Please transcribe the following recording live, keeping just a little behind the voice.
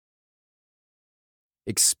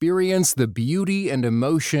Experience the beauty and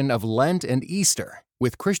emotion of Lent and Easter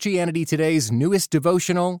with Christianity Today's newest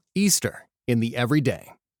devotional, Easter, in the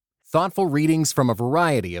Everyday. Thoughtful readings from a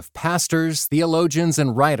variety of pastors, theologians,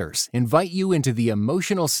 and writers invite you into the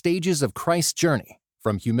emotional stages of Christ's journey,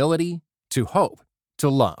 from humility to hope to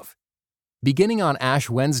love. Beginning on Ash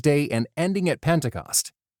Wednesday and ending at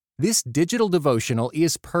Pentecost, this digital devotional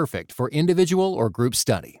is perfect for individual or group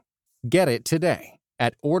study. Get it today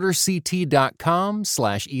at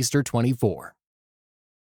orderct.com/Easter24.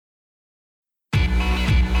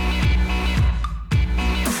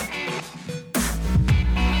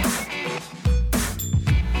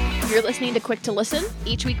 You're listening to Quick to Listen.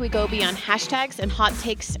 Each week we go beyond hashtags and hot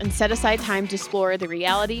takes and set aside time to explore the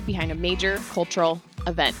reality behind a major cultural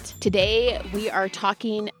event. Today we are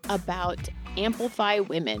talking about Amplify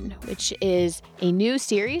Women, which is a new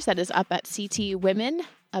series that is up at CT Women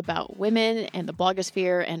about women and the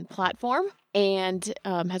blogosphere and platform, and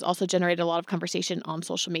has also generated a lot of conversation on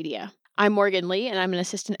social media. I'm Morgan Lee, and I'm an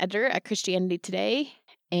assistant editor at Christianity Today,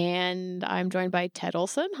 and I'm joined by Ted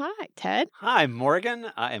Olson. Hi, Ted. Hi, Morgan.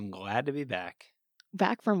 I am glad to be back.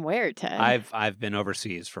 Back from where, Ted? I've been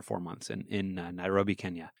overseas for 4 months in Nairobi,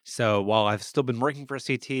 Kenya. So while I've still been working for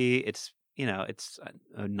CT, it's a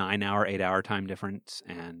 9-hour, 8-hour time difference,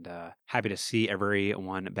 and happy to see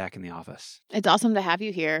everyone back in the office. It's awesome to have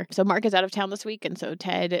you here. So Mark is out of town this week, and so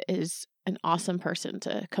Ted is an awesome person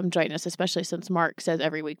to come join us, especially since Mark says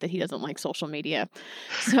every week that he doesn't like social media.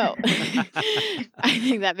 So I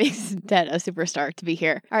think that makes Ted a superstar to be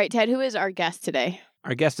here. All right, Ted, who is our guest today?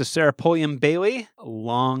 Our guest is Sarah Pulliam Bailey, a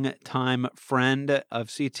longtime friend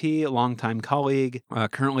of CT, longtime colleague,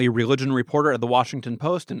 currently religion reporter at the Washington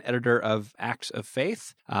Post and editor of Acts of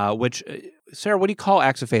Faith, Sarah, what do you call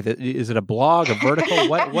Acts of Faith? Is it a blog, a vertical?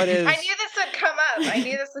 What is... I knew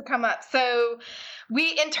this would come up. So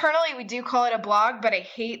we do call it a blog, but I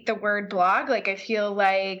hate the word blog. Like, I feel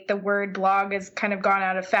like the word blog has kind of gone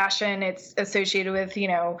out of fashion. It's associated with,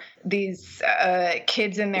 these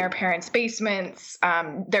kids in their parents' basements.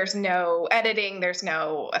 There's no editing. There's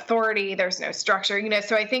no authority. There's no structure,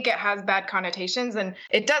 so I think it has bad connotations, and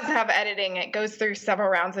it does have editing. It goes through several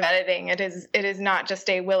rounds of editing. It is not just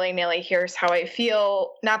a willy-nilly, here's how I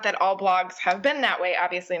feel. Not that all blogs have been that way,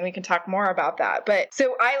 obviously, and we can talk more about that. But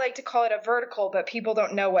so I like to call it a vertical, but people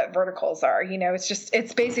don't know what verticals are.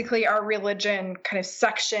 It's basically our religion kind of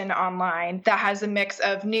section online that has a mix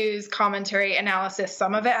of news, commentary, analysis.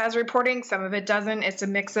 Some of it has reporting, some of it doesn't. It's a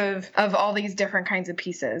mix of all these different kinds of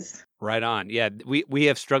pieces. Right on. Yeah, we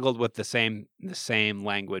have struggled with the same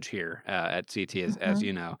language here at CT, as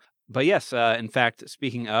you know. But yes, in fact,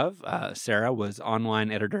 speaking of, Sarah was online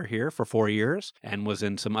editor here for 4 years and was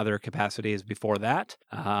in some other capacities before that.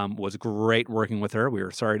 Was great working with her. We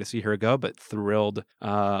were sorry to see her go, but thrilled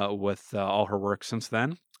with all her work since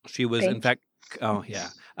then. She was,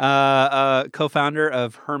 co-founder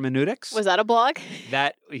of Hermeneutics. Was that a blog?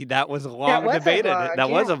 That was long debated. That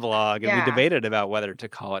was a blog, and we debated about whether to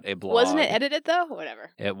call it a blog. Wasn't it edited though? Whatever.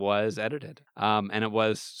 It was edited, and it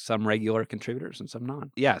was some regular contributors and some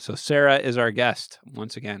non. Yeah. So Sarah is our guest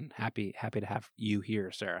once again. Happy to have you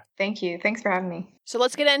here, Sarah. Thank you. Thanks for having me. So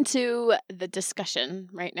let's get into the discussion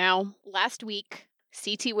right now. Last week,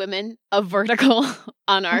 CT Women, a vertical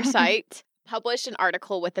on our site, published an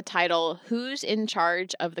article with the title, "Who's in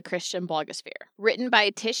Charge of the Christian Blogosphere?" Written by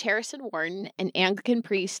Tish Harrison Warren, an Anglican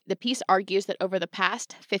priest, the piece argues that over the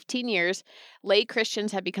past 15 years, lay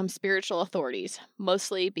Christians have become spiritual authorities,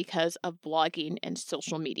 mostly because of blogging and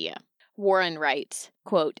social media. Warren writes,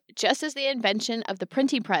 quote, "Just as the invention of the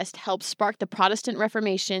printing press helped spark the Protestant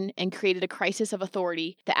Reformation and created a crisis of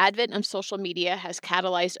authority, the advent of social media has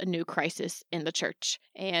catalyzed a new crisis in the church."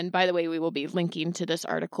 And by the way, we will be linking to this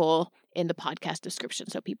article in the podcast description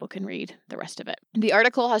so people can read the rest of it. The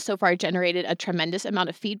article has so far generated a tremendous amount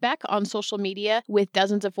of feedback on social media, with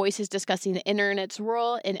dozens of voices discussing the internet's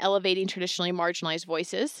role in elevating traditionally marginalized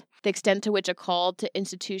voices, the extent to which a call to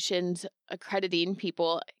institutions accrediting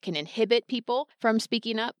people can inhibit people from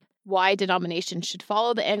speaking up, why denominations should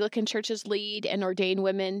follow the Anglican Church's lead and ordain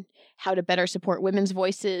women, how to better support women's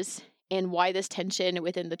voices, and why this tension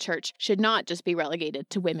within the church should not just be relegated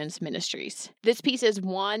to women's ministries. This piece is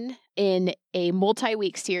one in a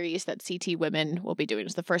multi-week series that CT Women will be doing.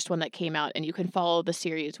 It's the first one that came out, and you can follow the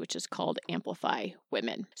series, which is called Amplify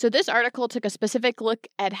Women. So this article took a specific look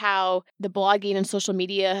at how the blogging and social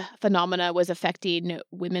media phenomena was affecting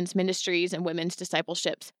women's ministries and women's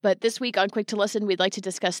discipleships. But this week on Quick to Listen, we'd like to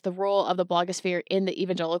discuss the role of the blogosphere in the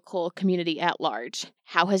evangelical community at large.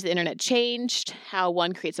 How has the internet changed? How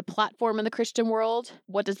one creates a platform in the Christian world?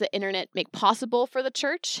 What does the internet make possible for the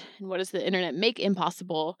church? And what does the internet make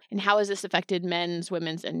impossible? And how has this affected men's,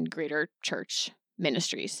 women's, and greater church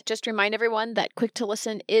ministries? Just remind everyone that Quick to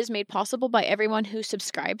Listen is made possible by everyone who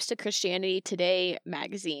subscribes to Christianity Today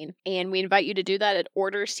magazine. And we invite you to do that at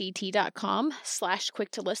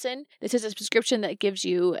orderct.com/quick to listen. This is a subscription that gives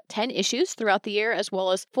you 10 issues throughout the year, as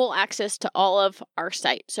well as full access to all of our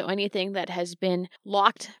site. So anything that has been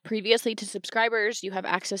locked previously to subscribers, you have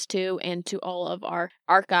access to, and to all of our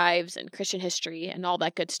archives and Christian history and all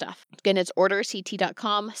that good stuff. Again, it's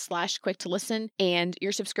orderct.com/quick to listen. And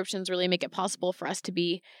your subscriptions really make it possible for us to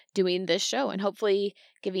be doing this show and hopefully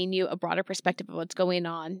giving you a broader perspective of what's going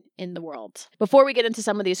on in the world. Before we get into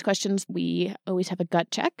some of these questions, we always have a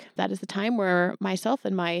gut check. That is the time where myself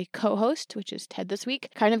and my co-host, which is Ted this week,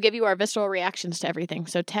 kind of give you our visceral reactions to everything.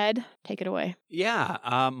 So Ted, take it away. Yeah,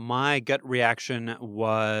 my gut reaction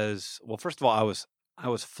was, well, first of all, I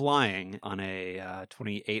was flying on a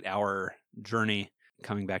 28-hour journey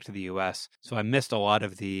coming back to the U.S., so I missed a lot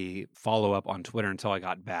of the follow-up on Twitter until I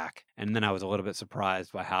got back. And then I was a little bit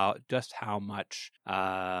surprised by how much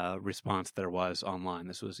response there was online.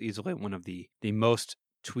 This was easily one of the most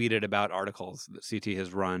tweeted about articles that CT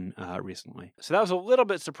has run recently. So that was a little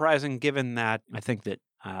bit surprising, given that I think that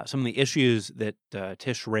some of the issues that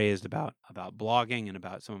Tish raised about blogging and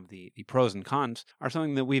about some of the pros and cons are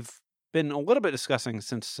something that we've been a little bit discussing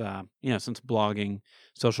since since blogging,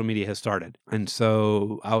 social media has started. And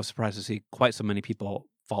so I was surprised to see quite so many people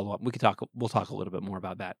follow up. We'll talk a little bit more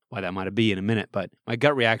about that, why that might be in a minute. But my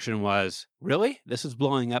gut reaction was, really? This is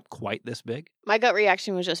blowing up quite this big? My gut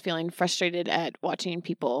reaction was just feeling frustrated at watching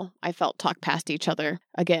people I felt talk past each other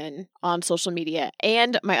again on social media.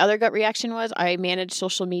 And my other gut reaction was I managed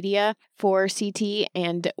social media for CT,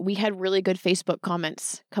 and we had really good Facebook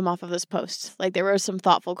comments come off of this post. Like, there were some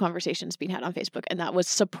thoughtful conversations being had on Facebook, and that was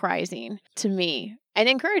surprising to me. And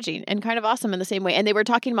encouraging and kind of awesome in the same way. And they were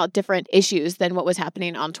talking about different issues than what was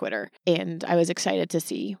happening on Twitter. And I was excited to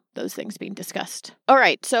see those things being discussed. All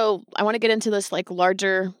right, so I want to get into this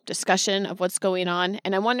larger discussion of what's going on.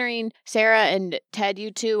 And I'm wondering, Sarah and Ted,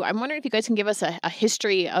 you too, I'm wondering if you guys can give us a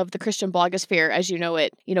history of the Christian blogosphere as you know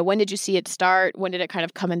it. When did you see it start? When did it kind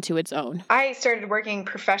of come into its own? I started working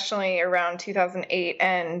professionally around 2008,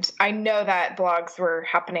 and I know that blogs were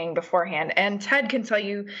happening beforehand. And Ted can tell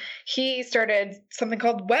you he started something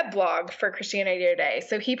called Weblog for Christianity Today.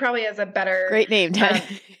 So he probably has a better... Great name, Ted.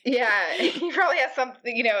 Yeah, he probably has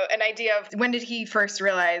something, an idea of when did he first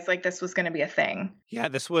realize this was going to be a thing? Yeah,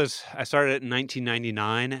 I started in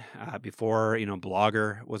 1999, before,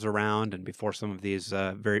 Blogger was around and before some of these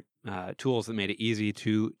very tools that made it easy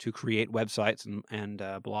to create websites and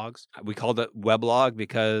blogs. We called it Weblog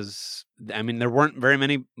because, there weren't very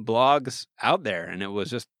many blogs out there, and it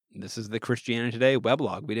was just, this is the Christianity Today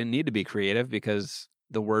weblog. We didn't need to be creative because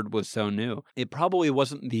the word was so new. It probably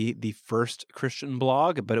wasn't the first Christian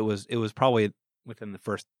blog, but it was probably within the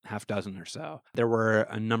first half dozen or so. There were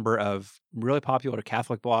a number of really popular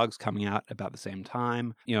Catholic blogs coming out about the same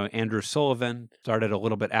time. Andrew Sullivan started a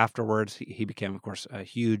little bit afterwards. He became, of course, a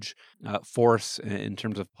huge force in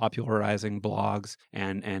terms of popularizing blogs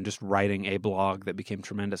and just writing a blog that became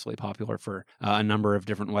tremendously popular for a number of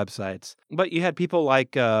different websites. But you had people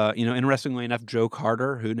like, interestingly enough, Joe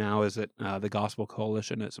Carter, who now is at the Gospel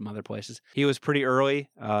Coalition at some other places. He was pretty early,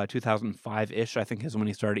 2005-ish, I think, is when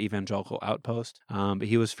he started Evangelical Outpost. But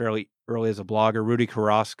he was fairly early as a blogger. Rudy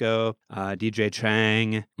Carrasco, DJ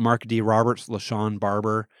Chang, Mark D. Roberts, LaShawn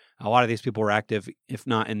Barber. A lot of these people were active, if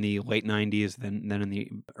not in the late 90s, then in the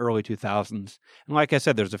early 2000s. And like I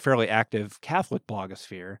said, there's a fairly active Catholic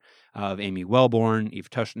blogosphere of Amy Wellborn, Eve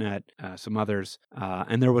Tushnet, some others.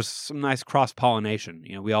 And there was some nice cross-pollination.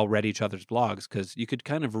 We all read each other's blogs because you could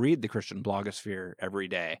kind of read the Christian blogosphere every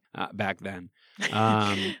day back then.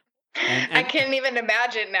 And I can't even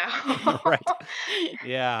imagine now. Right.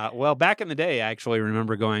 Yeah. Well, back in the day, I actually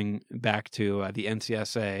remember going back to the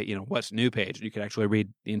NCSA, what's new page. You could actually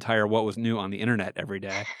read the entire what was new on the internet every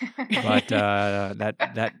day. But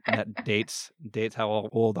that dates how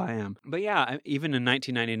old I am. But yeah, even in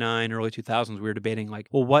 1999, early 2000s, we were debating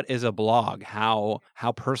what is a blog? How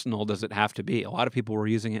personal does it have to be? A lot of people were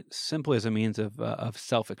using it simply as a means of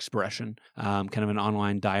self-expression, kind of an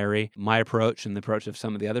online diary. My approach and the approach of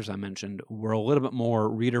some of the others I mentioned were a little bit more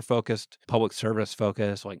reader-focused, public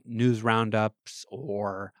service-focused, like news roundups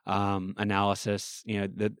or analysis,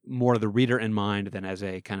 more of the reader in mind than as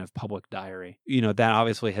a kind of public diary. That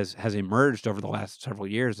obviously has emerged over the last several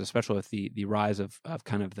years, especially with the rise of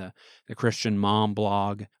kind of the Christian mom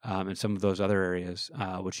blog and some of those other areas,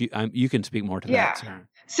 which you can speak more to that, Sarah.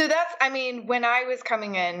 So that's, when I was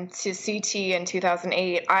coming in to CT in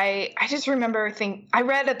 2008, I just remember I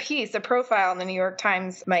read a profile in the New York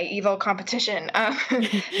Times my evil competition.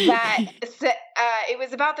 It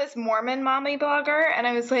was about this Mormon mommy blogger, and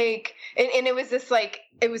I was like, and it was this like,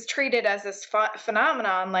 it was treated as this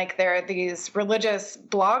phenomenon, like there are these religious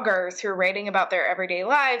bloggers who are writing about their everyday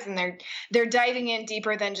lives, and they're diving in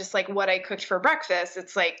deeper than just like what I cooked for breakfast.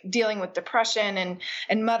 It's like dealing with depression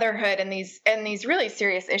and motherhood and these really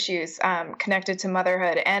serious issues connected to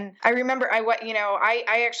motherhood. And I remember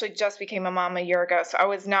I actually just became a mom a year ago, so I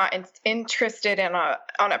was not interested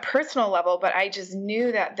on a personal level, but I just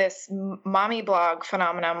knew that this mommy blog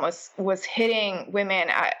phenomenon was hitting women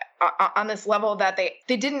on this level that they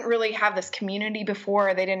didn't really have this community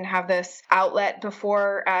before. They didn't have this outlet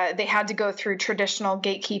before. They had to go through traditional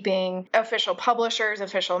gatekeeping, official publishers,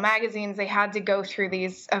 official magazines. They had to go through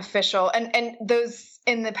these official, and those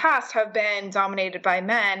in the past have been dominated by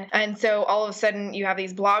men. And so all of a sudden you have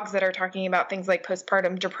these blogs that are talking about things like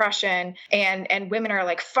postpartum depression, and women are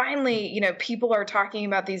like, finally, people are talking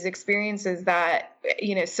about these experiences that,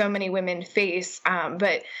 so many women face,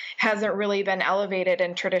 but hasn't really been elevated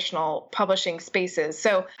in traditional publishing spaces.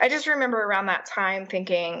 So I just remember around that time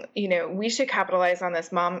thinking, we should capitalize on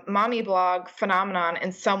this mommy blog phenomenon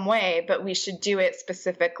in some way, but we should do it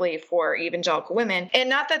specifically for evangelical women. And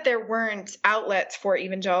not that there weren't outlets for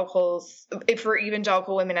evangelical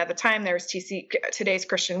women at the time. There was Today's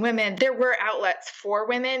Christian Women. There were outlets for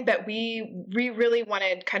women, but we really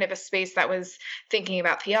wanted kind of a space that was thinking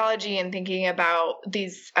about theology and thinking about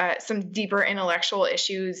these some deeper intellectual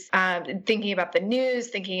issues, thinking about the news,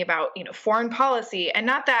 thinking about foreign policy. And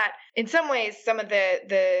not that in some ways some of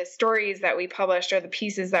the stories that we published or the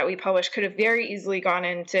pieces that we published could have very easily gone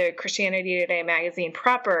into Christianity Today magazine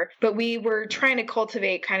proper, but we were trying to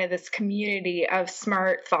cultivate kind of this community of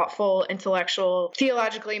smart, thoughtful, intellectual,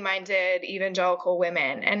 theologically minded evangelical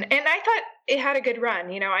women. And I thought it had a good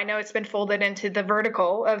run. I know it's been folded into the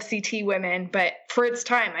vertical of CT Women, but for its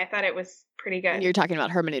time, I thought it was pretty good. And you're talking about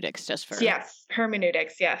hermeneutics just for... Yes,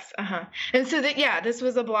 hermeneutics, yes. And so this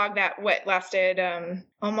was a blog that lasted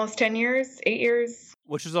almost 10 years, 8 years.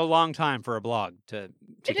 Which is a long time for a blog to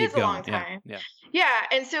keep going. It is a long time. Yeah.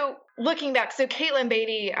 And so looking back, so Caitlin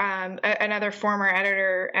Beatty, another former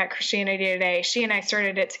editor at Christianity Today, she and I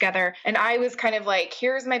started it together. And I was kind of like,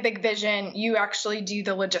 here's my big vision. You actually do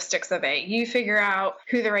the logistics of it. You figure out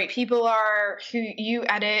who the right people are, who you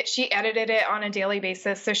edit. She edited it on a daily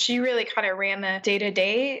basis. So she really kind of ran the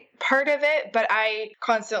day-to-day part of it. But I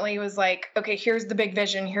constantly was like, okay, here's the big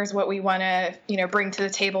vision. Here's what we want to, bring to the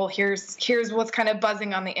table. Here's what's kind of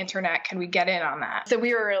buzzing on the internet. Can we get in on that? So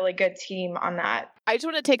we were a really good team on that. I just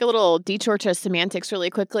want to take a little detour to semantics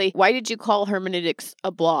really quickly. Why did you call hermeneutics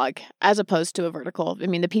a blog as opposed to a vertical? I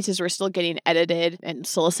mean, the pieces were still getting edited and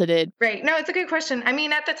solicited. Right. No, it's a good question. I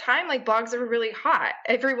mean, at the time, blogs were really hot.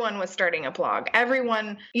 Everyone was starting a blog.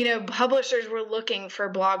 Everyone, publishers were looking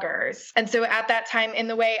for bloggers. And so at that time, in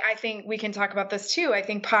the way I think we can talk about this too, I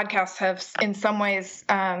think podcasts have in some ways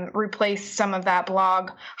replaced some of that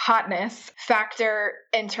blog hotness factor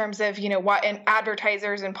in terms of, what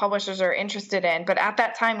advertisers and publishers are interested in. But at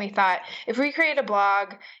that time, we thought if we create a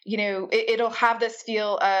blog, it'll have this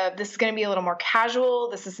feel of this is going to be a little more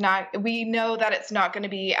casual. We know that it's not going to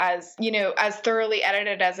be as thoroughly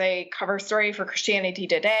edited as a cover story for Christianity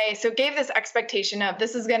Today. So it gave this expectation of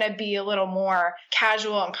this is going to be a little more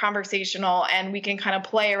casual and conversational, and we can kind of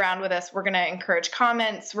play around with this. We're going to encourage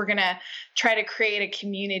comments. We're going to try to create a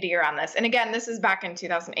community around this. And again, this is back in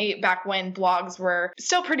 2008, back when blogs were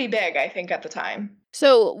still pretty big, I think, at the time.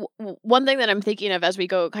 So one thing that I'm thinking of as we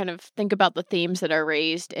go kind of think about the themes that are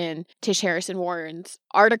raised in Tish Harrison Warren's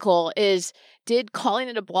article is, did calling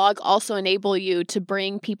it a blog also enable you to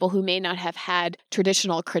bring people who may not have had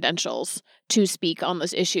traditional credentials to speak on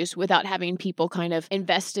those issues without having people kind of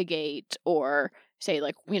investigate or say,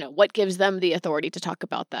 what gives them the authority to talk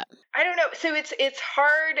about that? I don't know. So it's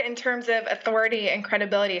hard in terms of authority and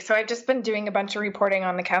credibility. So I've just been doing a bunch of reporting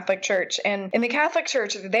on the Catholic Church. And in the Catholic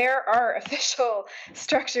Church, there are official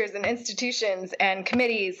structures and institutions and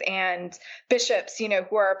committees and bishops,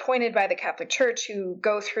 who are appointed by the Catholic Church, who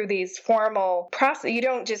go through these formal process. You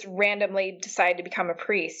don't just randomly decide to become a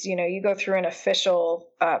priest. You go through an official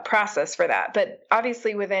process for that. But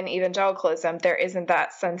obviously within evangelicalism, there isn't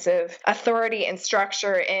that sense of authority and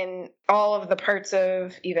structure in all of the parts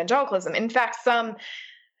of evangelicalism. In fact,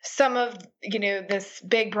 some of, this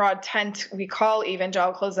big broad tent we call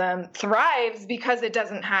evangelicalism thrives because it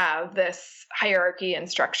doesn't have this hierarchy and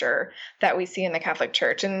structure that we see in the Catholic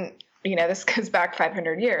Church. And this goes back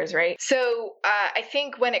 500 years, right? So I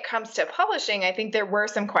think when it comes to publishing, I think there were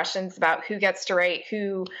some questions about who gets to write,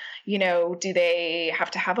 who, do they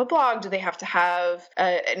have to have a blog? Do they have to have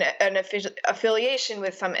an affiliation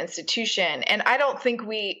with some institution? And I don't think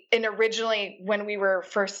originally when we were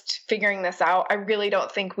first figuring this out, I really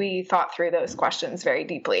don't think we thought through those questions very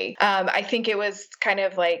deeply. I think it was kind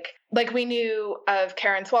of like we knew of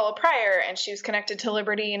Karen Swallow Prior, and she was connected to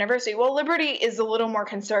Liberty University. Well, Liberty is a little more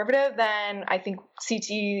conservative than I think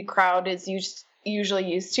CT crowd is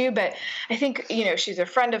usually used to, but I think, she's a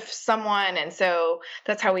friend of someone, and so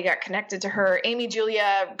that's how we got connected to her. Amy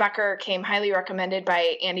Julia Becker came highly recommended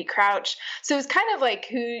by Andy Crouch. So it's kind of like,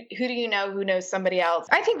 who do you know who knows somebody else?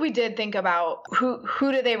 I think we did think about who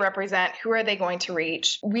do they represent? Who are they going to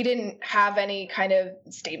reach? We didn't have any kind of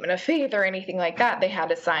statement of faith or anything like that they had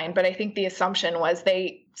to sign, but I think the assumption was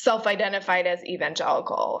they self-identified as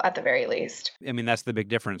evangelical at the very least. I mean, that's the big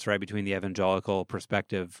difference, right, between the evangelical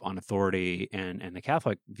perspective on authority and the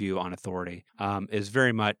Catholic view on authority, is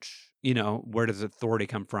very much, where does authority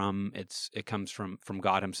come from? It comes from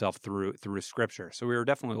God himself through Scripture. So we were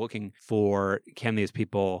definitely looking for, can these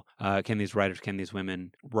people, can these writers, can these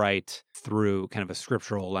women write through kind of a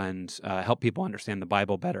scriptural lens, help people understand the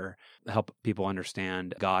Bible better, help people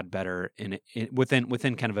understand God better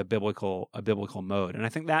within kind of a biblical mode. And I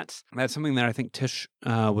think that's something that I think Tish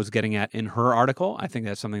was getting at in her article. I think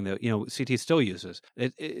that's something that CT still uses.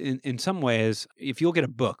 In some ways, if you look at a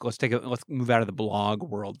book, let's move out of the blog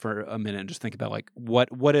world for a minute and just think about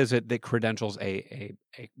what is it that credentials a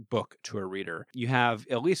book to a reader. You have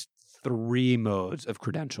at least 3 modes of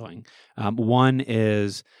credentialing. One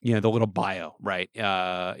is, the little bio, right?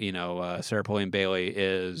 Sarah Pulliam Bailey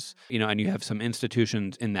is, and you have some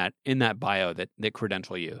institutions in that bio that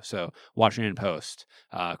credential you. So Washington Post,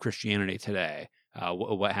 Christianity Today,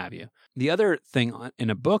 what have you. The other thing in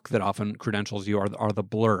a book that often credentials you are the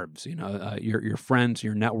blurbs. Your friends,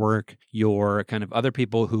 your network, your kind of other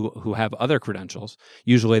people who have other credentials.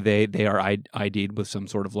 Usually they are ID'd with some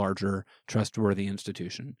sort of larger trustworthy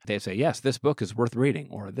institution. They say, yes, this book is worth reading,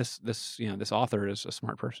 or this author is a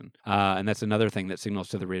smart person, and that's another thing that signals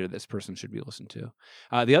to the reader this person should be listened to.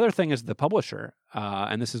 The other thing is the publisher,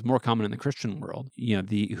 and this is more common in the Christian world.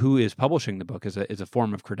 Who is publishing the book is a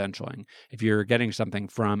form of credentialing. If you're getting something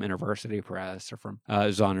from InterVarsity Press or from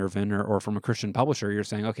Zahn Irvin or from a Christian publisher, you're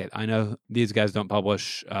saying, okay, I know these guys don't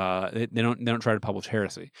publish, they don't try to publish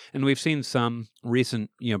heresy. And we've seen some recent,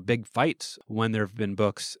 big fights when there have been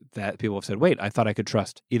books that people have said, wait, I thought I could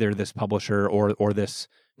trust either this publisher or this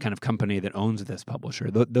kind of company that owns this publisher.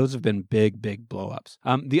 Those have been big blow-ups.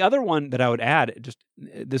 The other one that I would add,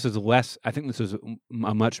 this is less, I think this is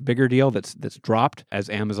a much bigger deal that's dropped as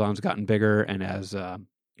Amazon's gotten bigger and as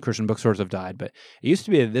Christian bookstores have died, but it used to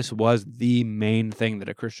be that this was the main thing that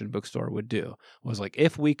a Christian bookstore would do, was like,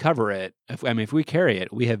 if we cover it, if we carry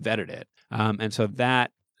it, we have vetted it. And so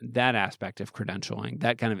that aspect of credentialing,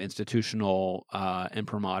 that kind of institutional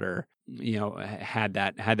imprimatur, had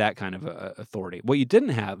that kind of authority. What you didn't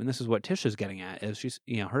have, and this is what Tish is getting at, is she's,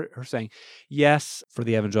 her saying, yes, for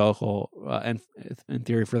the evangelical and in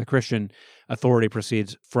theory for the Christian, authority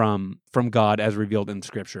proceeds from God as revealed in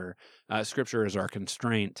Scripture. Scripture is our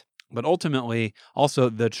constraint. But ultimately, also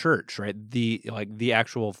the church, right? The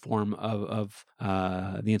actual form of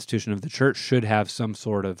the institution of the church should have some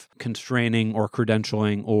sort of constraining or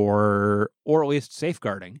credentialing or at least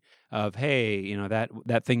safeguarding of, hey,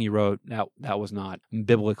 that thing you wrote, that was not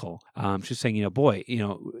biblical. She's saying, boy,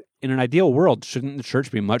 in an ideal world, shouldn't the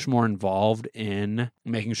church be much more involved in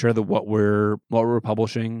making sure that what we're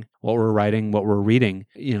publishing, what we're writing, what we're reading,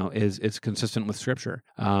 is consistent with Scripture?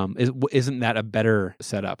 Isn't that a better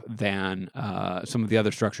setup than some of the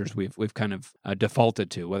other structures we've kind of defaulted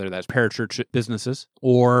to, whether that's parachurch businesses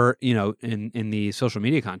or in the social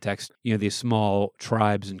media context, these small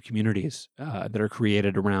tribes and communities that are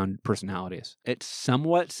created around personalities. It's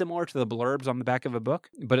somewhat similar to the blurbs on the back of a book,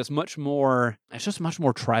 but it's much more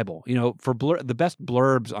tribal. The best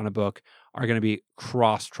blurbs on a book are going to be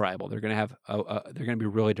cross-tribal. They're going to have they're going to be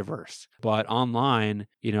really diverse. But online,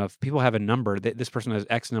 if people have a number, this person has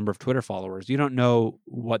X number of Twitter followers, you don't know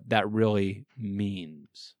what that really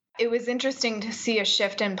means. It was interesting to see a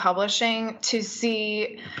shift in publishing, to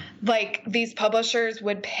see these publishers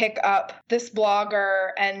would pick up this blogger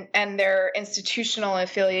and their institutional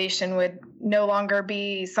affiliation no longer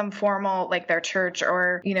be some formal, like their church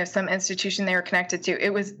or, some institution they were connected to.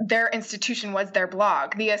 It was their institution was their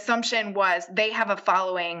blog. The assumption was they have a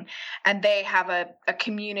following and they have a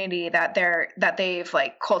community that they've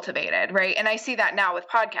like cultivated, right? And I see that now with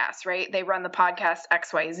podcasts, right? They run the podcast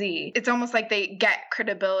XYZ. It's almost like they get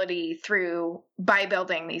credibility by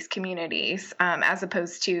building these communities, as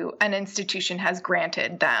opposed to an institution has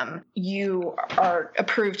granted them, you are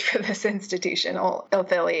approved for this institutional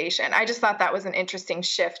affiliation. I just thought that was an interesting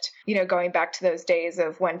shift, going back to those days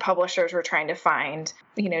of when publishers were trying to find,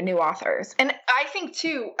 new authors. And I think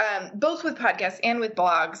too, both with podcasts and with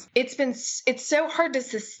blogs, it's so hard to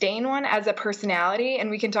sustain one as a personality. And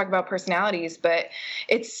we can talk about personalities, but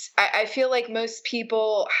I feel like most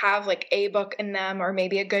people have like a book in them, or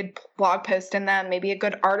maybe a good blog post in them, maybe a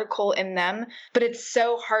good article in them, but it's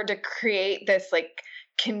so hard to create this like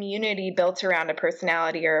community built around a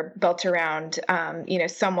personality or built around,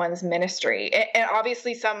 someone's ministry. And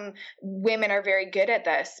obviously some women are very good at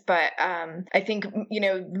this, but I think,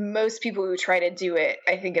 most people who try to do it,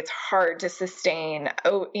 I think it's hard to sustain.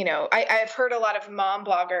 I've heard a lot of mom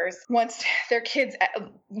bloggers, once their kids,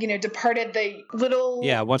 departed the little...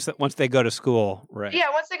 Yeah, once they go to school, right?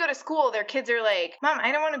 Yeah, once they go to school, their kids are like, Mom,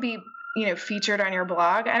 I don't want to be featured on your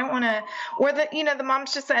blog. I don't want to, or the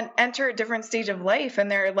moms just enter a different stage of life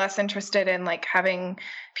and they're less interested in like having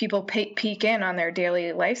people peek in on their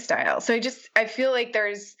daily lifestyle. So I feel like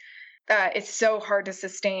it's so hard to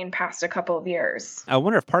sustain past a couple of years. I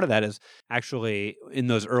wonder if part of that is actually in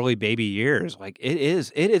those early baby years, like it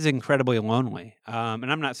is incredibly lonely.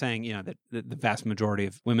 And I'm not saying, that the vast majority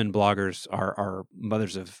of women bloggers are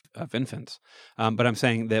mothers of infants. But I'm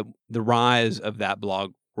saying that the rise of that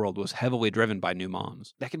blog world was heavily driven by new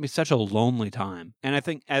moms. That can be such a lonely time. And I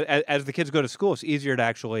think as the kids go to school, it's easier to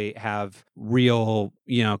actually have real,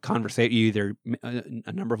 conversation. Either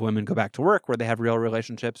a number of women go back to work where they have real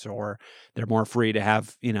relationships, or they're more free to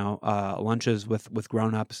have, lunches with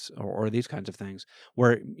grown-ups or these kinds of things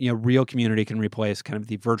where, real community can replace kind of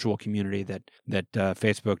the virtual community that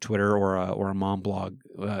Facebook, Twitter, or a mom blog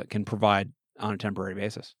can provide on a temporary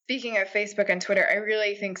basis. Speaking of Facebook and Twitter, I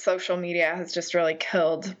really think social media has just really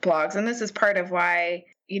killed blogs. And this is part of why,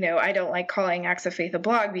 I don't like calling Acts of Faith a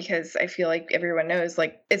blog, because I feel like everyone knows,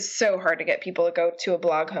 like, it's so hard to get people to go to a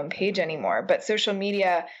blog homepage anymore. But social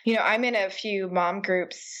media, I'm in a few mom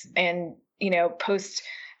groups and, post.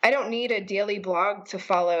 I don't need a daily blog to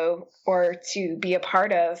follow or to be a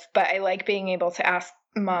part of, but I like being able to ask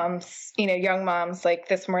moms, young moms. Like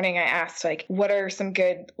this morning I asked, like, what are some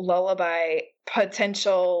good lullaby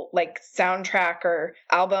potential like soundtrack or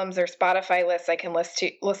albums or Spotify lists I can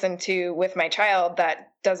listen to with my child that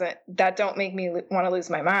don't make me want to lose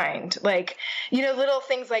my mind. Like, little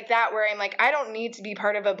things like that where I'm like, I don't need to be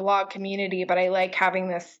part of a blog community, but I like having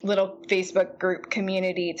this little Facebook group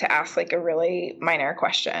community to ask like a really minor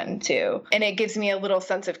question to. And it gives me a little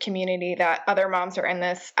sense of community that other moms are in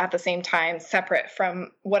this at the same time, separate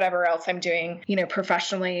from whatever else I'm doing,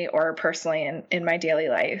 professionally or personally in my daily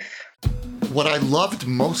life. What I loved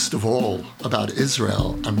most of all about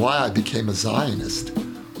Israel and why I became a Zionist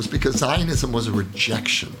was because Zionism was a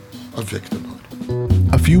rejection of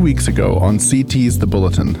victimhood. A few weeks ago on CT's The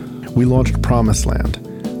Bulletin, we launched Promised Land,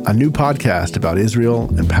 a new podcast about Israel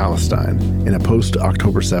and Palestine in a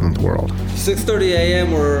post-October 7th world. 6:30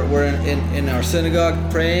 a.m. we're in our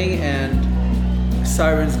synagogue praying, and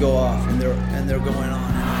sirens go off, and they're going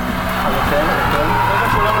on.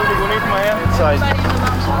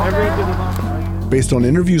 Based on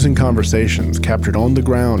interviews and conversations captured on the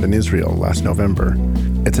ground in Israel last November,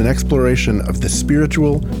 it's an exploration of the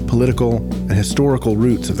spiritual, political, and historical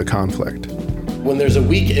roots of the conflict. When there's a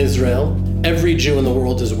weak Israel, every Jew in the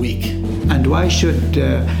world is weak. And why should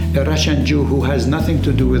a Russian Jew who has nothing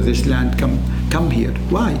to do with this land come here?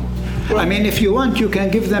 Why? I mean, if you want, you can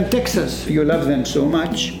give them Texas. You love them so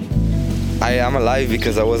much. I am alive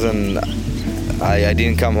because I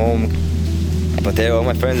didn't come home. But all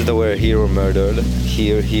my friends that were here were murdered.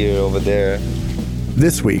 Here, over there.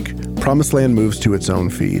 This week, Promised Land moves to its own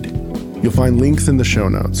feed. You'll find links in the show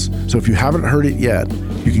notes, so if you haven't heard it yet,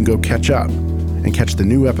 you can go catch up and catch the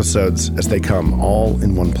new episodes as they come all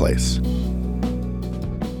in one place.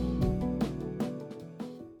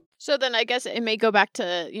 So then I guess it may go back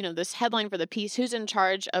to, this headline for the piece, who's in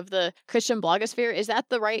charge of the Christian blogosphere? Is that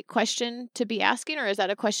the right question to be asking, or is that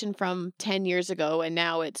a question from 10 years ago and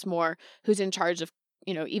now it's more who's in charge of,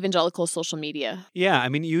 evangelical social media? Yeah, I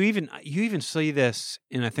mean, you even see this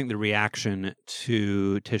in, I think, the reaction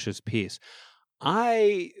to Tish's piece.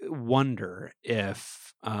 I wonder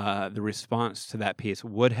if the response to that piece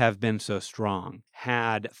would have been so strong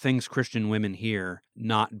had Things Christian Women Here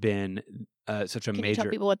not been such a Can major. you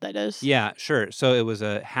tell people what that is? Yeah, sure. So it was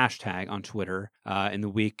a hashtag on Twitter in the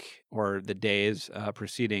week or the days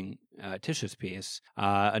preceding Tish's piece.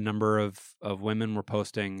 A number of women were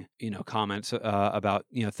posting, comments about,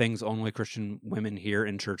 things only Christian women hear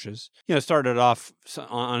in churches. It started off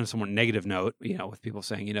on a somewhat negative note, with people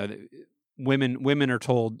saying, that women are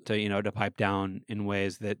told to to pipe down in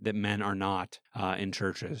ways that men are not in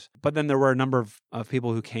churches. But then there were a number of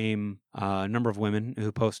people who came, a number of women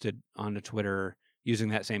who posted onto Twitter using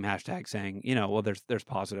that same hashtag saying, well, there's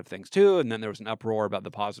positive things too. And then there was an uproar about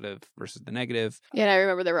the positive versus the negative. Yeah, and I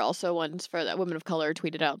remember there were also ones for that women of color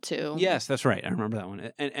tweeted out too. Yes, that's right. I remember that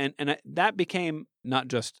one. And that became not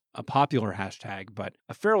just a popular hashtag, but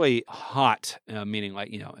a fairly hot, meaning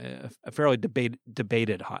like, a fairly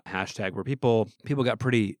debated hot hashtag where people got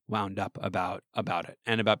pretty wound up about it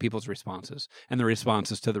and about people's responses and the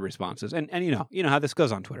responses to the responses. And you know how this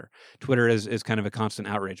goes on Twitter. Twitter is kind of a constant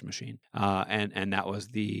outrage machine. And that was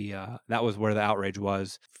that was where the outrage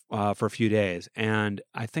was for a few days. And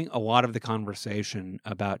I think a lot of the conversation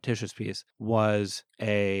about Tish's piece was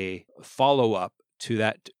a follow-up to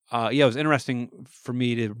that. It was interesting for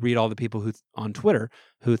me to read all the people on Twitter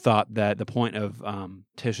who thought that the point of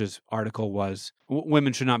Tish's article was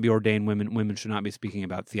women should not be ordained women. Women should not be speaking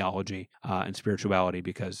about theology and spirituality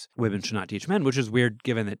because women should not teach men, which is weird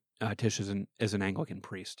given that Tish is an Anglican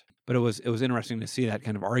priest. But it was interesting to see that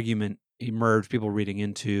kind of argument emerge. People reading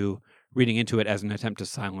into it as an attempt to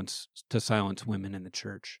silence women in the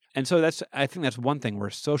church. And so I think that's one thing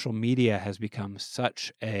where social media has become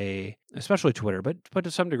such especially Twitter, but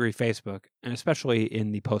to some degree Facebook, and especially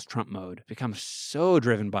in the post-Trump mode, become so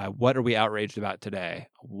driven by what are we outraged about today?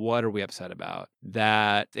 What are we upset about?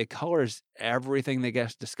 That it colors everything that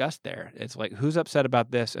gets discussed there. It's like, who's upset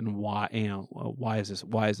about this and why, why is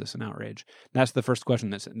this an outrage? That's the first question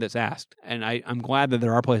that's asked. And I'm glad that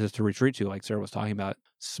there are places to retreat to, like Sarah was talking about,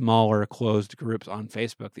 smaller closed groups on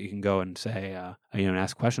Facebook that you can go and say, and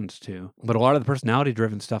ask questions to. But a lot of the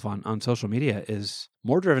personality-driven stuff on social media is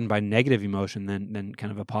more driven by negative emotion than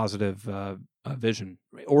kind of a positive vision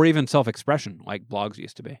or even self-expression like blogs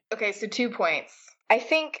used to be. Okay, so 2 points. I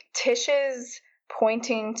think Tish's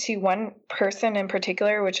pointing to one person in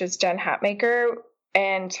particular, which is Jen Hatmaker,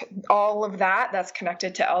 and all of that's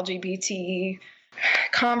connected to LGBT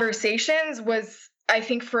conversations was, I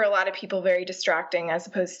think, for a lot of people very distracting as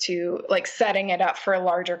opposed to like setting it up for a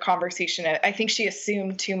larger conversation. I think she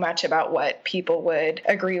assumed too much about what people would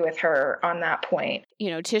agree with her on that point.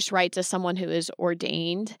 Tish writes as someone who is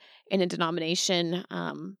ordained in a denomination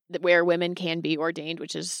where women can be ordained,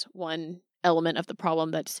 which is one element of the problem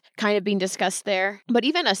that's kind of being discussed there. But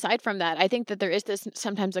even aside from that, I think that there is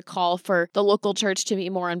sometimes a call for the local church to be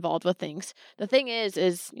more involved with things. The thing is,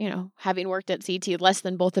 having worked at CT less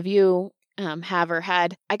than both of you have or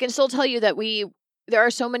had, I can still tell you that there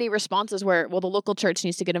are so many responses where, well, the local church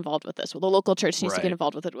needs to get involved with this. Well, the local church needs to get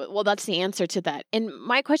involved with it. Well, that's the answer to that. And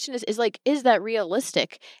my question is that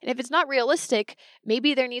realistic? And if it's not realistic,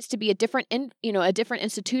 maybe there needs to be a different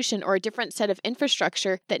institution or a different set of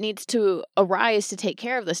infrastructure that needs to arise to take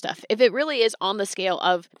care of this stuff. If it really is on the scale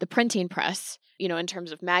of the printing press, in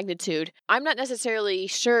terms of magnitude, I'm not necessarily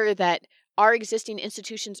sure that our existing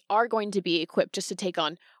institutions are going to be equipped just to take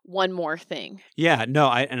on one more thing. Yeah, no,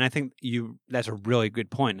 I think that's a really good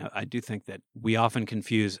point. I do think that we often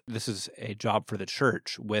confuse this is a job for the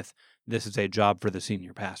church with this is a job for the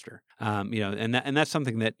senior pastor. And that's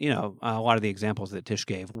something that, a lot of the examples that Tish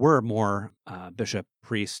gave were more bishop,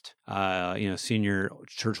 priest, senior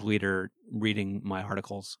church leader reading my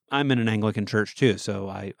articles. I'm in an Anglican church too, so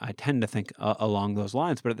I tend to think along those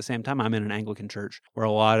lines. But at the same time, I'm in an Anglican church where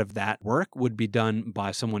a lot of that work would be done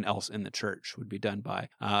by someone else in the church, would be done by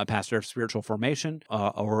a pastor of spiritual formation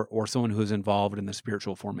or someone who's involved in the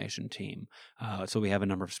spiritual formation team. So we have a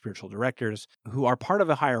number of spiritual directors who are part of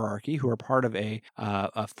a hierarchy, who are part of a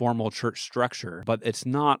formal church structure, but it's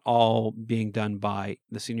not all being done by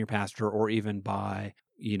the senior pastor or even by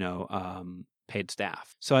paid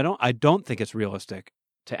staff. So I don't think it's realistic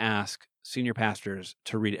to ask senior pastors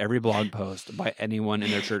to read every blog post by anyone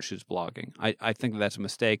in their church who's blogging. I think that's a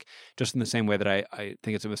mistake, just in the same way that I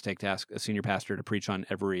think it's a mistake to ask a senior pastor to preach on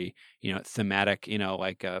every, thematic,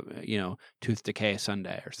 tooth decay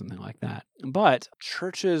Sunday or something like that. But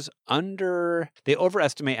churches they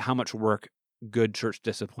overestimate how much work good church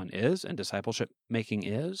discipline is and discipleship making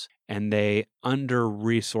is, and they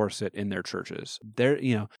under-resource it in their churches.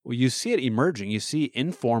 You see it emerging. You see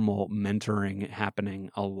informal mentoring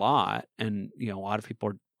happening a lot, and a lot of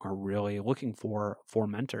people are really looking for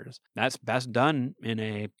mentors. That's best done in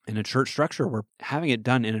a church structure, where having it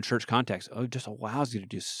done in a church context just allows you to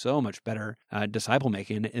do so much better disciple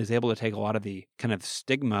making, and is able to take a lot of the kind of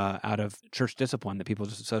stigma out of church discipline that people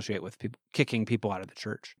just associate with people kicking people out of the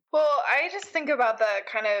church. Well, I just think about the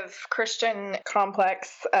kind of Christian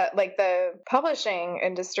complex, like the publishing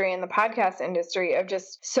industry and the podcast industry, of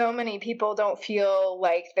just so many people don't feel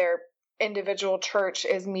like their individual church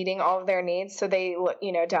is meeting all of their needs. So they,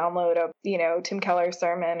 download a, Tim Keller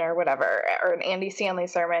sermon or whatever, or an Andy Stanley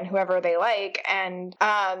sermon, whoever they like. And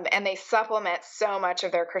they supplement so much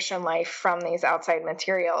of their Christian life from these outside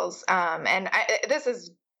materials. This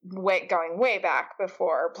is going way back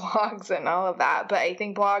before blogs and all of that. But I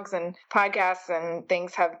think blogs and podcasts and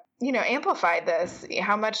things have, amplified this.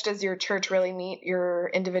 How much does your church really meet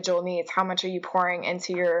your individual needs? How much are you pouring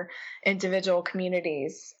into your individual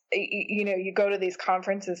communities? You go to these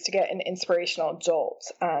conferences to get an inspirational jolt.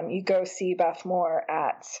 You go see Beth Moore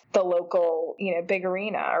at the local, big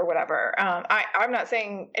arena or whatever. I'm not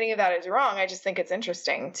saying any of that is wrong. I just think it's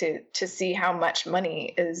interesting to see how much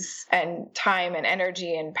money is, and time and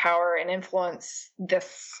energy and power and influence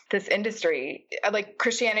this industry. Like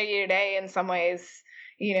Christianity Today, in some ways,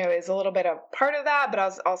 is a little bit of part of that, but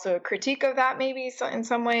also a critique of that maybe in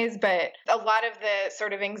some ways. But a lot of the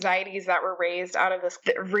sort of anxieties that were raised out of this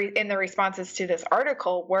in the responses to this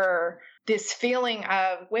article were this feeling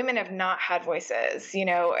of women have not had voices,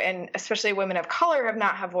 and especially women of color have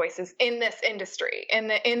not had voices in this industry, in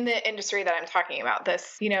the industry that I'm talking about.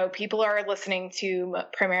 This, people are listening to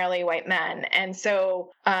primarily white men. And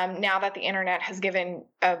so now that the internet has given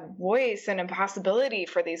a voice and a possibility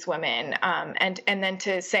for these women, and then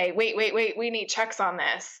to say, wait, we need checks on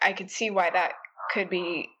this, I could see why that could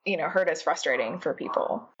be, heard as frustrating for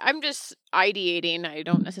people. I'm just ideating. I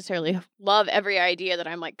don't necessarily love every idea that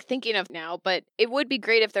I'm like thinking of now, but it would be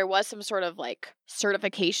great if there was some sort of like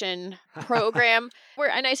certification program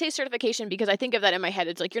and I say certification because I think of that in my head.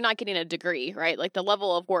 It's like, you're not getting a degree, right? Like the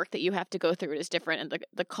level of work that you have to go through is different, and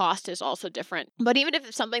the cost is also different. But even if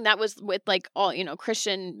it's something that was with like all,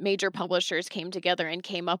 Christian major publishers came together and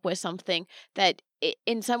came up with something that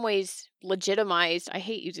in some ways legitimized, I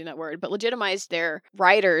hate using that word, but legitimized their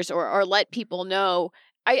writers or let people know.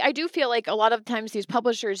 I do feel like a lot of times these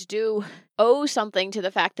publishers do owe something to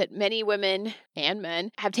the fact that many women and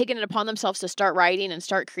men have taken it upon themselves to start writing and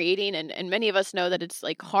start creating. And many of us know that it's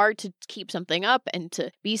like hard to keep something up and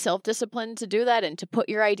to be self-disciplined to do that and to put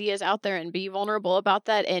your ideas out there and be vulnerable about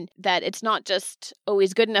that. And that it's not just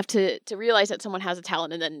always good enough to realize that someone has a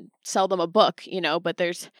talent and then sell them a book, but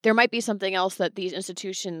there might be something else that these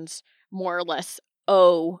institutions more or less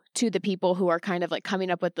owe to the people who are kind of like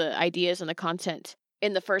coming up with the ideas and the content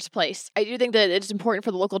in the first place. I do think that it's important for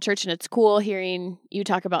the local church, and it's cool hearing you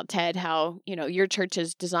talk about, Ted, how, your church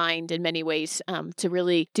is designed in many ways to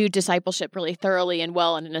really do discipleship really thoroughly and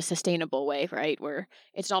well and in a sustainable way, right? Where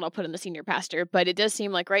it's not all put on the senior pastor. But it does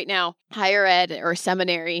seem like right now, higher ed or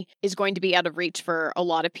seminary is going to be out of reach for a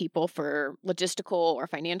lot of people for logistical or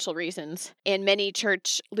financial reasons. And many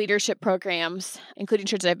church leadership programs, including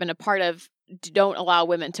churches I've been a part of, don't allow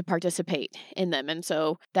women to participate in them. And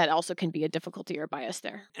so that also can be a difficulty or bias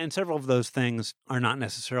there. And several of those things are not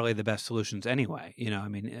necessarily the best solutions anyway.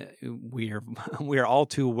 We are all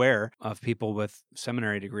too aware of people with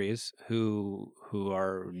seminary degrees who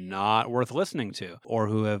are not worth listening to, or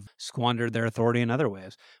who have squandered their authority in other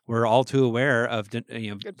ways. We're all too aware of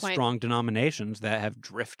strong denominations that have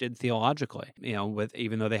drifted theologically,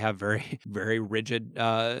 even though they have very, very rigid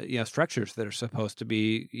structures that are supposed to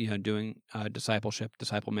be doing discipleship,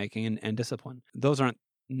 disciple making, and discipline. Those aren't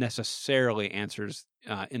necessarily answers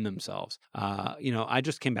in themselves. I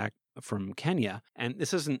just came back from Kenya, and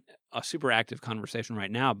this isn't a super active conversation right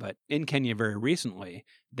now, but in Kenya very recently,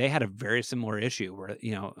 they had a very similar issue where,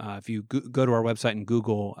 if you go to our website and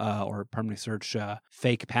Google or permanently search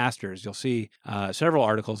fake pastors, you'll see several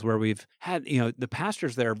articles where we've had, the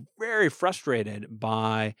pastors there very frustrated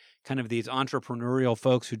by kind of these entrepreneurial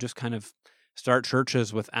folks who just kind of start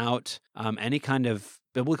churches without any kind of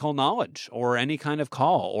biblical knowledge or any kind of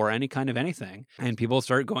call or any kind of anything. And people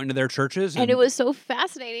start going to their churches. And it was so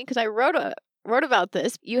fascinating because I wrote about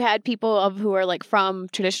this. You had people who are like from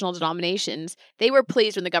traditional denominations. They were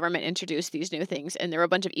pleased when the government introduced these new things. And there were a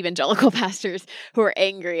bunch of evangelical pastors who were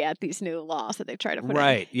angry at these new laws that they've tried to put in.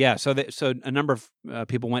 Right. Yeah. So a number of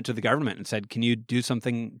people went to the government and said, can you do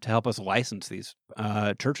something to help us license these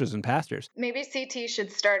churches and pastors? Maybe CT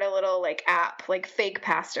should start a little app, like fake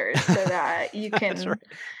pastors, so that you can That's right.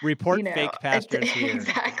 Report fake pastors here.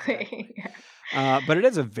 Exactly. Yeah. But it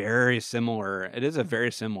is a very similar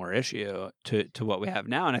issue to what we have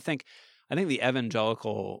now. And I think I think the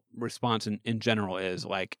evangelical response in general is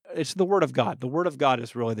like, it's the word of God. The word of God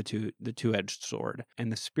is really the two-edged sword,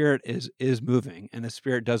 and the Spirit is moving, and the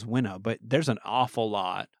Spirit does winnow, but there's an awful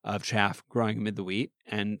lot of chaff growing amid the wheat,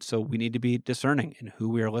 and so we need to be discerning in who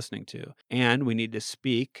we are listening to, and we need to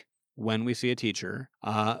speak when we see a teacher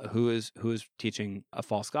who is teaching a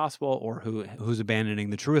false gospel or who's abandoning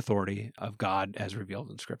the true authority of God as revealed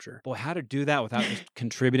in Scripture. Boy, how to do that without just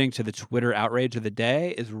contributing to the Twitter outrage of the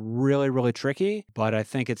day is really, really tricky. But I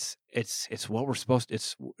think it's what we're supposed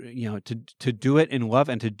to, to do it in love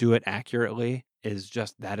and to do it accurately is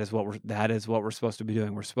just that is what we're supposed to be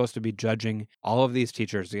doing. We're supposed to be judging all of these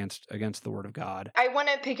teachers against the Word of God. I want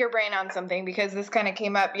to pick your brain on something because this kind of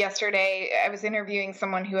came up yesterday. I was interviewing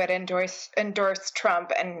someone who had endorsed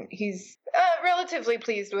Trump, and he's relatively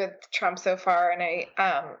pleased with Trump so far. And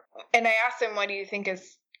I asked him, "What do you think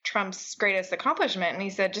is Trump's greatest accomplishment?" And he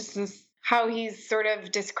said, "Just this." How he's sort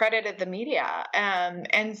of discredited the media.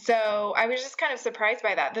 And so I was just kind of surprised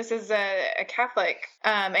by that. This is a Catholic,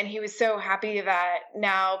 and he was so happy that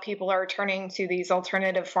now people are turning to these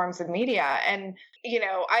alternative forms of media. And,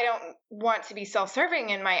 I don't want to be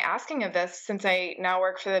self-serving in my asking of this since I now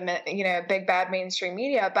work for the, big bad mainstream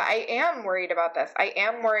media, but I am worried about this. I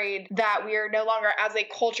am worried that we are no longer as a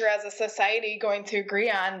culture, as a society going to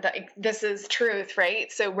agree on that this is truth,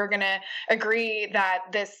 right? So we're going to agree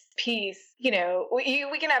that this piece,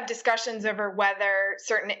 we can have discussions over whether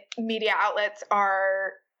certain media outlets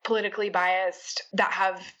are politically biased, that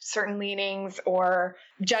have certain leanings, or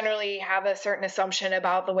generally have a certain assumption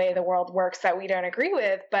about the way the world works that we don't agree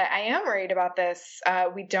with. But I am worried about this.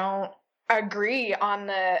 We don't agree on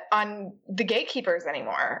the gatekeepers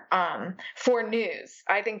anymore for news.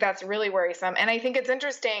 I think that's really worrisome. And I think it's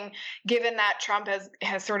interesting given that Trump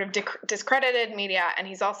has sort of discredited media, and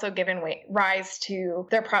he's also given rise to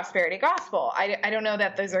their prosperity gospel. I don't know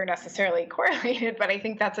that those are necessarily correlated, but I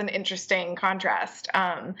think that's an interesting contrast.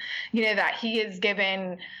 That he is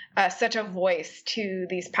given such a voice to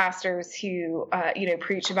these pastors who,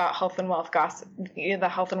 preach about health and wealth gospel, the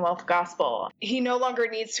health and wealth gospel. He no longer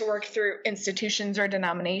needs to work through institutions or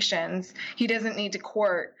denominations. He doesn't need to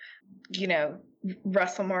court,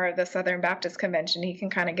 Russell Moore of the Southern Baptist Convention. He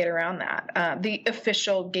can kind of get around that. The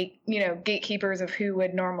official gatekeepers of who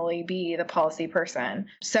would normally be the policy person.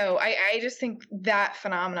 So I just think that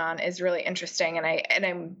phenomenon is really interesting, and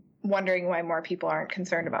I'm wondering why more people aren't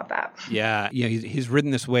concerned about that. Yeah, he's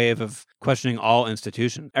ridden this wave of questioning all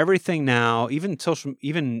institutions. Everything now,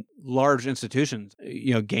 even large institutions,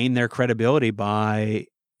 gain their credibility by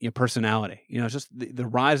personality. It's just the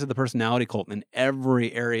rise of the personality cult in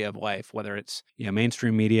every area of life, whether it's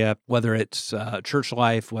mainstream media, whether it's church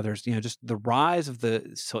life, whether it's just the rise of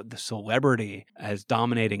the celebrity as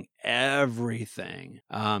dominating everything,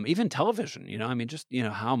 even television.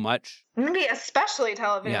 How much. Maybe especially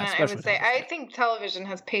television. Yeah, I would say. I think television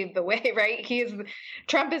has paved the way, right?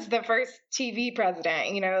 Trump is the first TV president.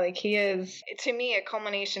 He is, to me, a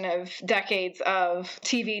culmination of decades of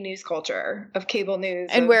TV news culture, of cable news,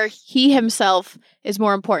 and where he himself is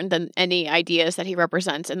more important than any ideas that he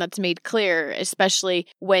represents, and that's made clear, especially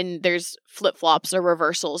when there's flip-flops or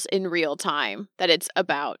reversals in real time, that it's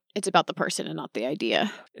about the person and not the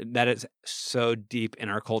idea. That is so deep in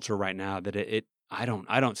our culture right now that I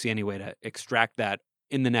don't see any way to extract that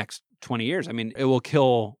in the next 20 years. I mean, it will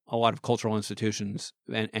kill a lot of cultural institutions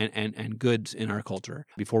and goods in our culture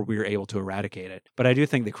before we are able to eradicate it. But I do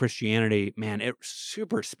think that Christianity, man, it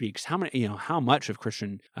super speaks how much of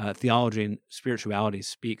Christian theology and spirituality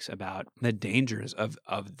speaks about the dangers of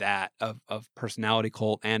personality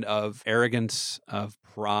cult and of arrogance, of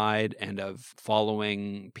pride, and of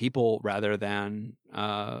following people rather than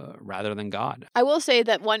God. I will say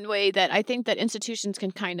that one way that I think that institutions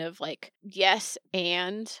can kind of yes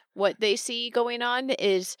and what they see going on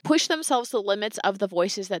is push themselves to the limits of the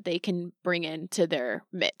voices that they can bring into their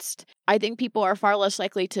midst. I think people are far less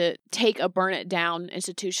likely to take a burn it down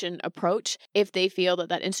institution approach if they feel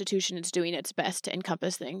that institution is doing its best to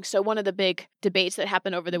encompass things. So one of the big debates that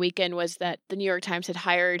happened over the weekend was that the New York Times had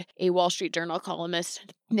hired a Wall Street Journal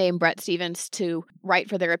columnist named Brett Stevens to write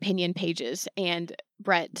for their opinion pages. And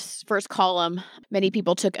Brett's first column, many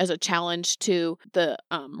people took as a challenge to the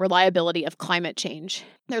reliability of climate change.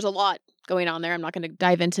 There's a lot going on there. I'm not going to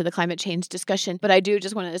dive into the climate change discussion, but I do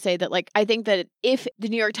just wanted to say that I think that if the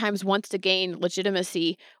New York Times wants to gain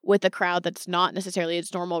legitimacy with a crowd that's not necessarily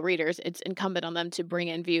its normal readers, it's incumbent on them to bring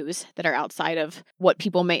in views that are outside of what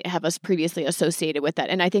people may have us previously associated with that.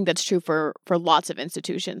 And I think that's true for lots of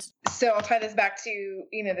institutions. So I'll tie this back to,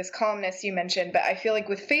 this columnist you mentioned, but I feel like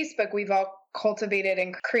with Facebook, we've all cultivated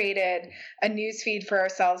and created a news feed for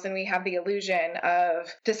ourselves, and we have the illusion of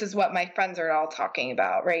this is what my friends are all talking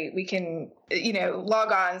about, right? We can,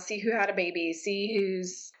 log on, see who had a baby,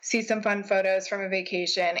 see some fun photos from a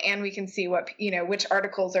vacation, and we can see what, which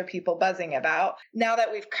articles are people buzzing about. Now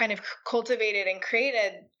that we've kind of cultivated and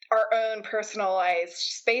created our own personalized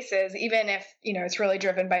spaces, even if, it's really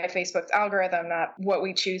driven by Facebook's algorithm, not what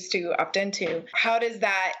we choose to opt into. How does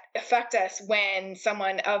that affect us when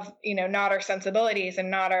someone of, not our sensibilities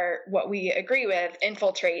and not what we agree with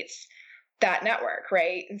infiltrates that network,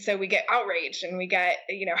 right? And so we get outraged and we get,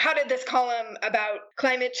 how did this column about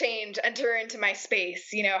climate change enter into my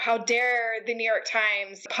space? How dare the New York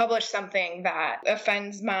Times publish something that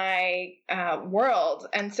offends my world?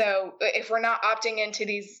 And so if we're not opting into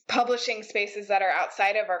these publishing spaces that are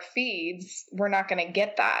outside of our feeds, we're not going to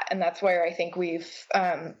get that. And that's where I think we've,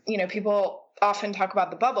 people often talk about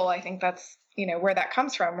the bubble. I think that's, where that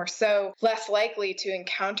comes from. We're so less likely to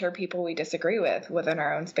encounter people we disagree with within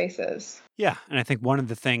our own spaces. Yeah. And I think one of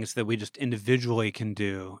the things that we just individually can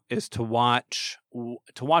do is to watch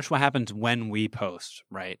what happens when we post,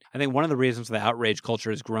 right? I think one of the reasons the outrage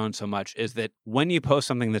culture has grown so much is that when you post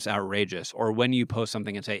something that's outrageous, or when you post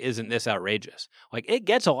something and say, isn't this outrageous? Like, it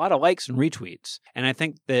gets a lot of likes and retweets. And I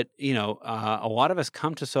think that, a lot of us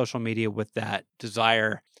come to social media with that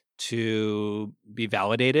desire to be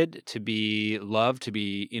validated, to be loved, to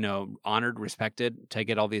be, honored, respected, to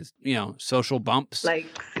get all these, social bumps. Likes,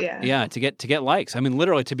 yeah. Yeah, to get likes. I mean,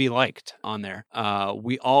 literally to be liked on there.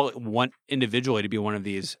 We all want individually to be one of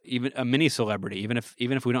these, even a mini celebrity, even if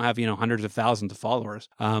we don't have, hundreds of thousands of followers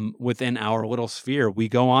within our little sphere. We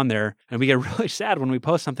go on there and we get really sad when we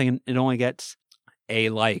post something and it only gets a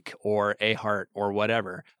like or a heart or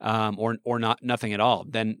whatever, or not nothing at all.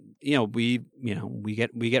 Then we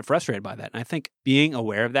get frustrated by that. And I think being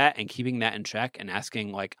aware of that and keeping that in check and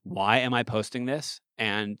asking, like, why am I posting this?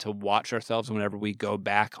 And to watch ourselves whenever we go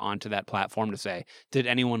back onto that platform to say, did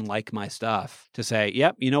anyone like my stuff? To say,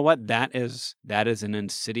 yep, you know what? That is an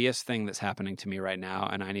insidious thing that's happening to me right now,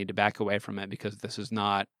 and I need to back away from it because this is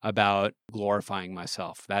not about glorifying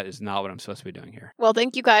myself. That is not what I'm supposed to be doing here. Well,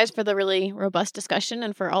 thank you guys for the really robust discussion,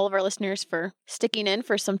 and for all of our listeners for sticking in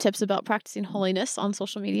for some tips about practicing holiness on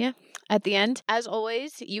social media at the end. As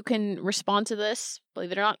always, you can respond to this,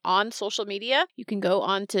 believe it or not, on social media. You can go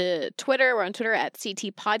on to Twitter. We're on Twitter at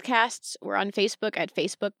CT Podcasts. We're on Facebook at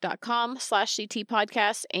facebook.com/CT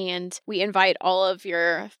Podcasts. And we invite all of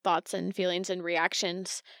your thoughts and feelings and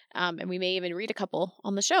reactions. And we may even read a couple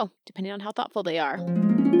on the show, depending on how thoughtful they are.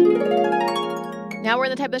 Now we're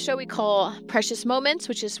in the type of show we call Precious Moments,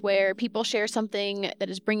 which is where people share something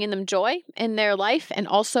that is bringing them joy in their life, and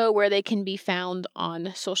also where they can be found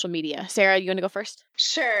on social media. Sarah, you want to go first?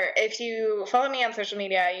 Sure. If you follow me on social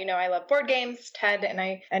media, I love board games. Ted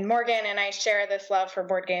and Morgan and I share this love for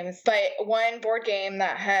board games. But one board game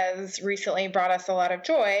that has recently brought us a lot of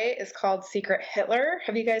joy is called Secret Hitler.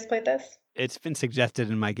 Have you guys played this? It's been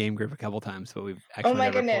suggested in my game group a couple times, but we've actually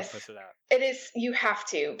never posted it out. It is. You have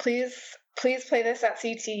to. Please play this at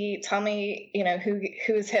CT. Tell me,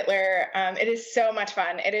 who's Hitler. It is so much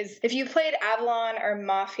fun. It is. If you played Avalon or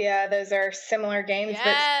Mafia, those are similar games.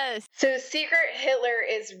 Yes. So Secret Hitler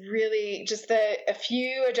is really just a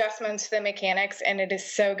few adjustments to the mechanics, and it is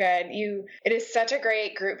so good. It is such a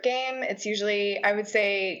great group game. It's usually, I would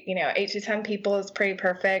say, 8 to 10 people is pretty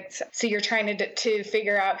perfect. So you're trying to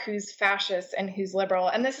figure out who's fascist and who's liberal.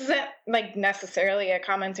 And this isn't like necessarily a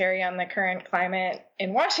commentary on the current climate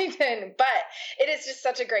in Washington, but it is just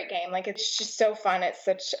such a great game. Like, it's just so fun. It's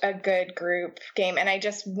such a good group game. And I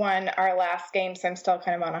just won our last game, so I'm still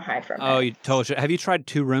kind of on a high from it. Oh, you totally should. Have you tried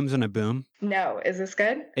Two Rooms and a Boom? No. Is this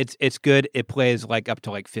good? It's good. It plays like up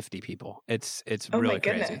to like 50 people. It's really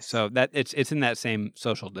crazy. Goodness. So that it's in that same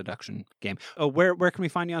social deduction game. Oh, where can we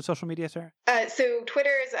find you on social media, Sarah? So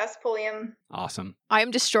Twitter is @Pulliam. Awesome. I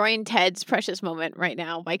am destroying Ted's precious moment right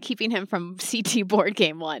now by keeping him from CT board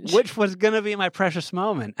game lunch. Which was going to be my precious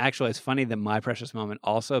moment. Actually, it's funny that my precious moment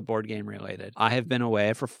also board game related. I have been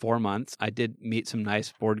away for 4 months. I did meet some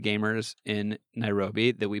nice board gamers in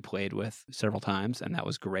Nairobi that we played with several times, and that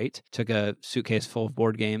was great. Took a suitcase full of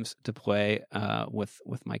board games to play with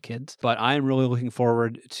my kids. But I am really looking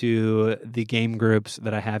forward to the game groups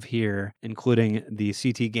that I have here, including the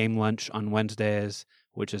CT Game Lunch on Wednesdays,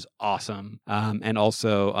 which is awesome. And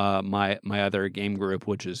also my other game group,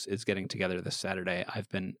 which is getting together this Saturday. I've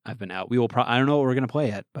been out. We will I don't know what we're going to play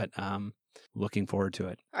yet, but looking forward to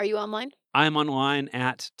it. Are you online? I'm online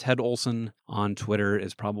at Ted Olson on Twitter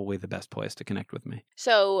is probably the best place to connect with me.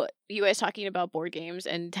 So you guys talking about board games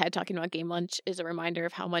and Ted talking about Game Lunch is a reminder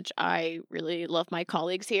of how much I really love my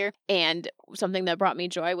colleagues here. And something that brought me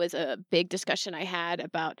joy was a big discussion I had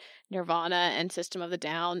about Nirvana and System of a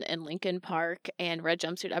Down and Linkin Park and Red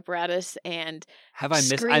Jumpsuit Apparatus and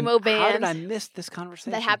Screamo bands. How did I miss this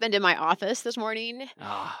conversation? That happened in my office this morning.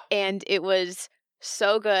 Ah. And it was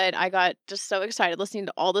so good. I got just so excited listening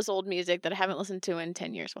to all this old music that I haven't listened to in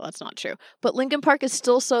 10 years. Well, that's not true. But Linkin Park is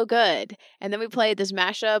still so good. And then we played this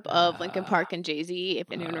mashup of Linkin Park and Jay-Z, if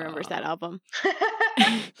anyone remembers that album.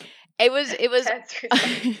 It was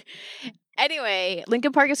Anyway,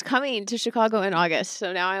 Linkin Park is coming to Chicago in August.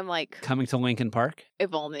 So now I'm like, coming to Linkin Park?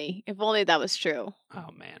 If only that was true. Oh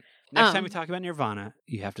man. Next time we talk about Nirvana,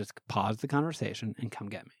 you have to pause the conversation and come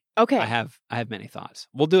get me. Okay. I have many thoughts.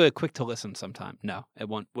 We'll do a quick to listen sometime. No, it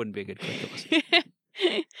wouldn't be a good quick to listen.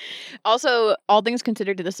 Also, all things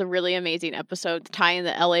considered, this is a really amazing episode tying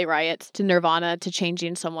the LA riots to Nirvana to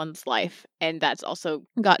changing someone's life. And that's also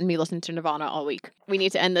gotten me listening to Nirvana all week. We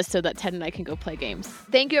need to end this so that Ted and I can go play games.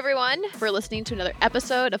 Thank you, everyone, for listening to another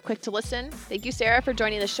episode of Quick to Listen. Thank you, Sarah, for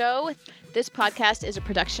joining the show. This podcast is a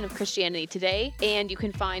production of Christianity Today, and you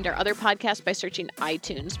can find our other podcasts by searching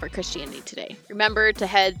iTunes for Christianity Today. Remember to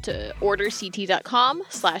head to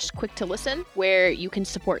orderct.com/quick-to-listen, where you can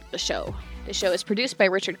support the show. The show is produced by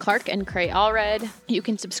Richard Clark and Cray Allred. You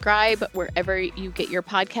can subscribe wherever you get your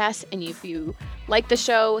podcasts, and if you like the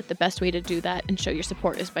show, the best way to do that and show your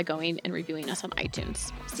support is by going and reviewing us on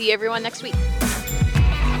iTunes. See everyone next week.